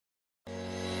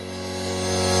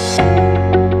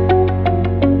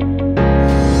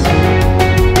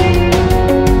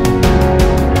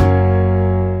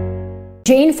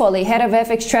Jane Foley, Head of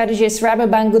FX Strategist,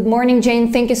 Rabobank. Good morning,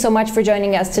 Jane. Thank you so much for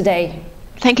joining us today.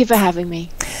 Thank you for having me.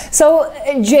 So,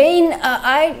 Jane,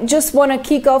 I just want to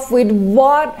kick off with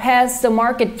what has the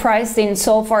market priced in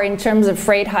so far in terms of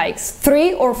rate hikes?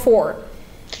 3 or 4?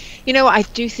 You know, I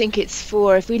do think it's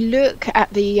 4. If we look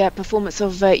at the performance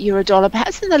of euro-dollar,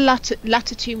 perhaps in the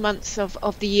latter 2 months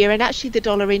of the year, and actually the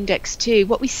dollar index too,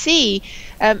 what we see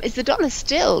is the dollar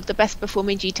still the best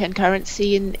performing G10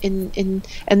 currency in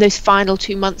those final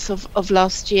 2 months of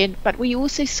last year. But we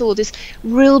also saw this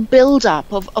real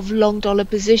build-up of long dollar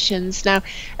positions. Now,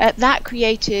 that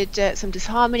created some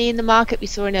disharmony in the market. We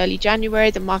saw in early January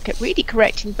the market really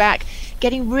correcting back,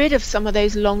 getting rid of some of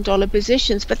those long dollar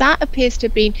positions, but that appears to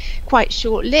have been quite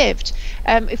short-lived.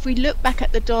 If we look back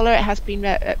at the dollar, it has been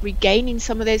regaining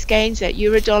some of those gains.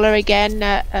 Euro dollar again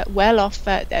well off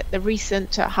the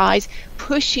recent highs,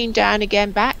 pushing down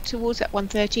again back towards that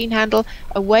 113 handle,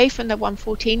 away from the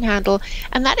 114 handle,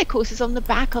 and that of course is on the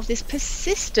back of this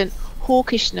persistent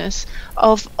hawkishness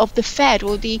of the Fed,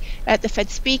 or the Fed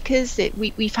speakers that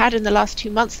we've had in the last 2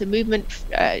 months, the movement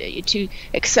to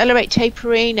accelerate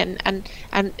tapering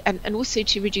and also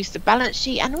to reduce the balance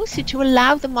sheet, and also to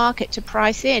allow the market to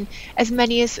price in as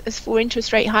many as 4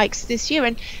 interest rate hikes this year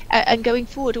and going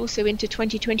forward also into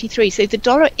 2023. So the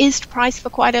dollar is priced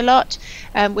for quite a lot.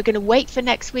 We're going to wait for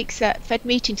next week's Fed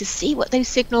meeting to see what those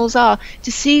signals are,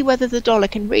 to see whether the dollar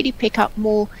can really pick up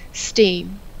more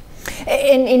steam.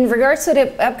 In regards to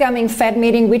the upcoming Fed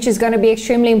meeting, which is going to be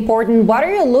extremely important, what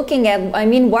are you looking at? I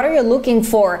mean, what are you looking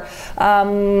for?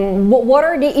 What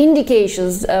are the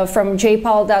indications from Jay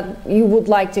Powell that you would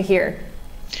like to hear?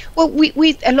 Well,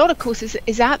 a lot of course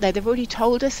is out there. They've already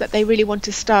told us that they really want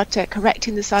to start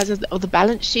correcting the size of the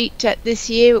balance sheet this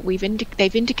year.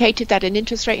 They've indicated that an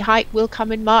interest rate hike will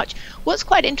come in March. What's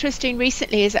quite interesting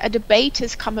recently is that a debate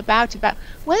has come about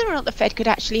whether or not the Fed could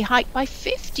actually hike by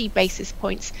 50 basis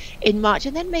points in March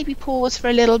and then maybe pause for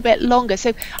a little bit longer.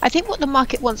 So I think what the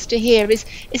market wants to hear is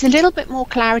a little bit more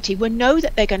clarity. We know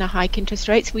that they're going to hike interest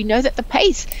rates. We know that the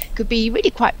pace could be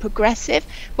really quite progressive.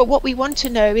 But what we want to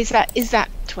know is that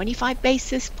 25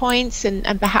 basis points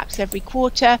and perhaps every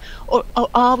quarter, or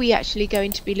are we actually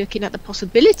going to be looking at the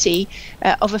possibility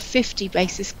of a 50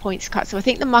 basis points cut? So I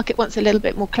think the market wants a little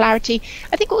bit more clarity.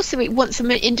 I think also it wants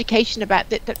some indication about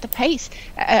the pace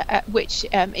at which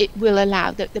it will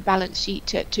allow the balance sheet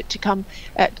to come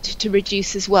to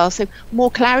reduce as well. So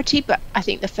more clarity, but I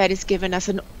think the Fed has given us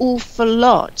an awful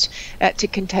lot to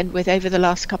contend with over the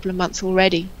last couple of months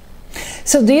already.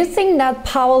 So do you think that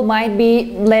Powell might be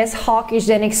less hawkish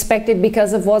than expected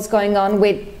because of what's going on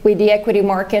with the equity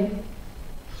market?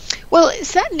 Well,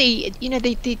 certainly, you know,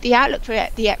 the outlook for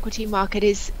the equity market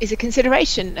is a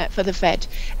consideration for the Fed.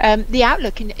 The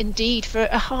outlook, indeed, for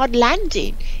a hard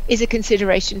landing is a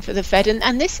consideration for the Fed.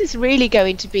 And this is really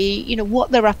going to be, you know,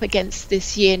 what they're up against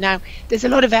this year. Now, there's a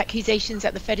lot of accusations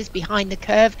that the Fed is behind the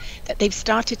curve, that they've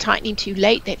started tightening too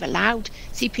late. They've allowed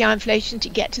CPI inflation to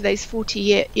get to those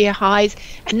 40-year highs.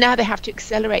 And now they have to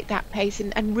accelerate that pace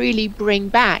and really bring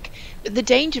back. But the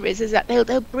danger is that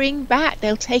they'll bring back,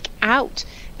 they'll take out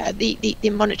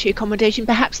the monetary accommodation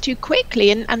perhaps too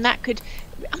quickly, and that could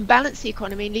unbalance the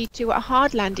economy and lead to a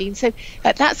hard landing. So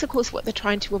that's of course what they're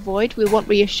trying to avoid. We want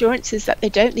reassurances that they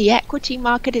don't. The equity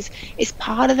market is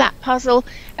part of that puzzle,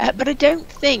 but I don't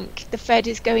think the Fed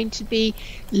is going to be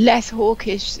less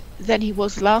hawkish than he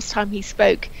was last time he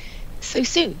spoke so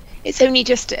soon. It's only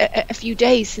just a few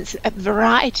days since a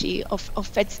variety of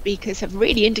Fed speakers have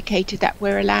really indicated that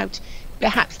we're allowed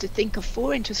perhaps to think of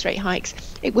 4 interest rate hikes.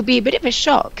 It would be a bit of a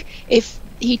shock if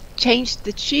he changed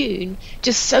the tune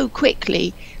just so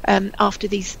quickly after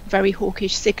these very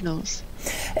hawkish signals.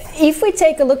 If we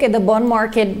take a look at the bond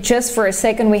market just for a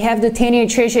second, we have the 10-year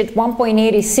Treasury at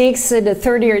 1.86, the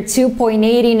 30-year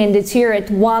 2.18, and the 2-year at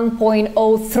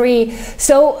 1.03.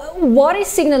 So what is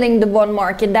signaling the bond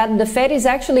market? That the Fed is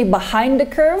actually behind the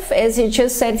curve, as you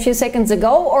just said a few seconds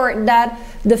ago, or that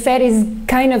the Fed is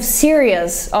kind of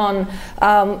serious on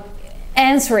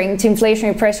answering to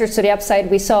inflationary pressures to the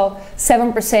upside? We saw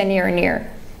 7% year on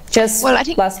year just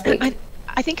last week.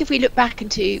 I think if we look back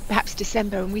into perhaps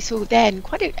December, and we saw then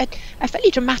quite a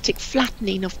fairly dramatic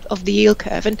flattening of the yield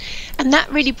curve, and that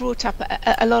really brought up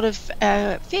a lot of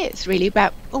fears really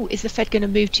about, oh, is the Fed going to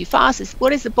move too fast?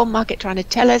 What is the bond market trying to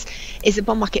tell us? Is the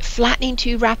bond market flattening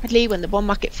too rapidly? When the bond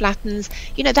market flattens,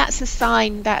 you know, that's a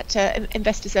sign that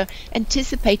investors are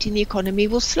anticipating the economy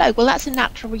will slow. Well, that's a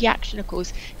natural reaction, of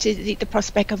course, to the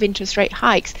prospect of interest rate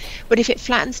hikes. But if it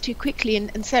flattens too quickly,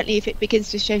 and certainly if it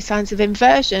begins to show signs of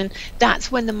inversion, that's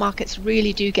when the markets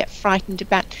really do get frightened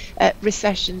about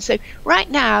recession. So right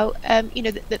now, you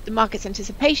know, the market's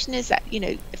anticipation is that, you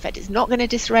know, the Fed is not going to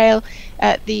disrail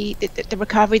the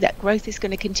recovery, that growth is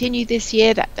going to continue this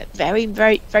year, that very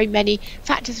many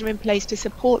factors are in place to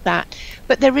support that.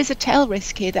 But there is a tail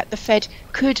risk here that the Fed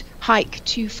could hike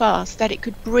too fast, that it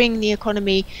could bring the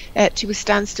economy to a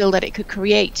standstill, that it could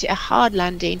create a hard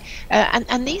landing.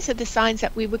 And these are the signs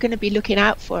that we were going to be looking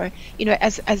out for, you know,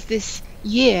 as this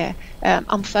year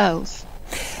unfolds.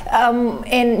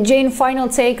 And Jane, final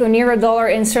take on euro dollar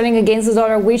and sterling against the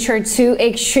dollar, which are two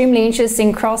extremely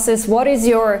interesting crosses. What is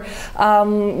your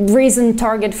recent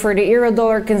target for the euro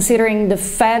dollar, considering the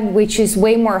Fed, which is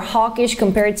way more hawkish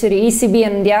compared to the ECB?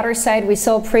 And on the other side, we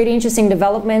saw pretty interesting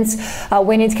developments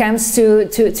when it comes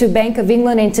to Bank of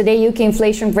England, and today UK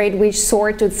inflation rate, which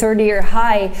soared to 30-year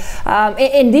high.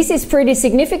 And this is pretty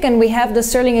significant. We have the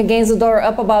sterling against the dollar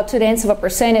up about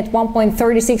 0.2% at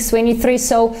 1.3623.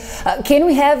 So can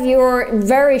we have your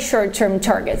very short-term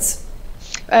targets?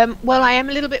 Well, I am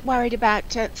a little bit worried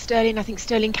about sterling. I think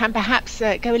sterling can perhaps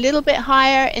go a little bit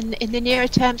higher in the nearer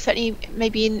term, certainly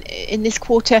maybe in this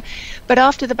quarter. But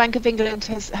after the Bank of England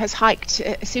has hiked,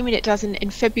 assuming it does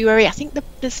in February, I think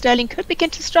the sterling could begin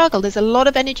to struggle. There's a lot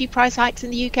of energy price hikes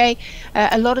in the UK,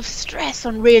 a lot of stress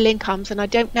on real incomes, and I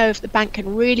don't know if the bank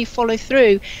can really follow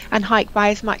through and hike by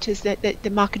as much as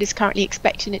the market is currently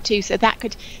expecting it to. So that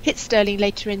could hit sterling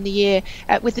later in the year.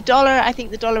 With the dollar, I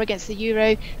think the dollar against the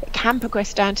euro can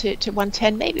progress down to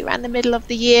 110, maybe around the middle of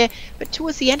the year, but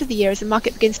towards the end of the year, as the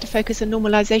market begins to focus on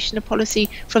normalization of policy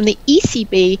from the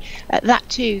ECB, that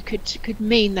too could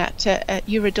mean that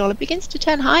euro dollar begins to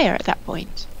turn higher at that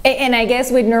point. And I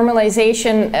guess with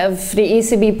normalization of the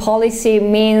ECB policy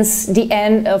means the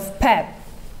end of PEP,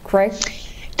 correct?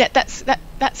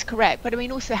 That's correct, but I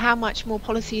mean also how much more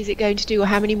policy is it going to do, or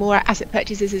how many more asset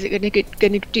purchases is it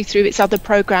going to do through its other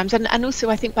programs, and also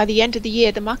I think by the end of the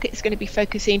year the market is going to be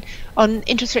focusing on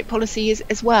interest rate policy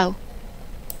as well.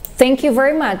 Thank you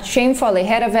very much. Shane Foley,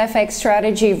 Head of FX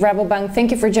Strategy, Rabobank.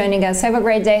 Thank you for joining us. Have a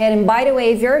great day ahead. And by the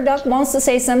way, if your duck wants to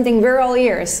say something, we're all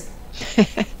ears.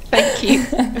 Thank you.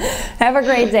 Have a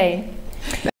great day.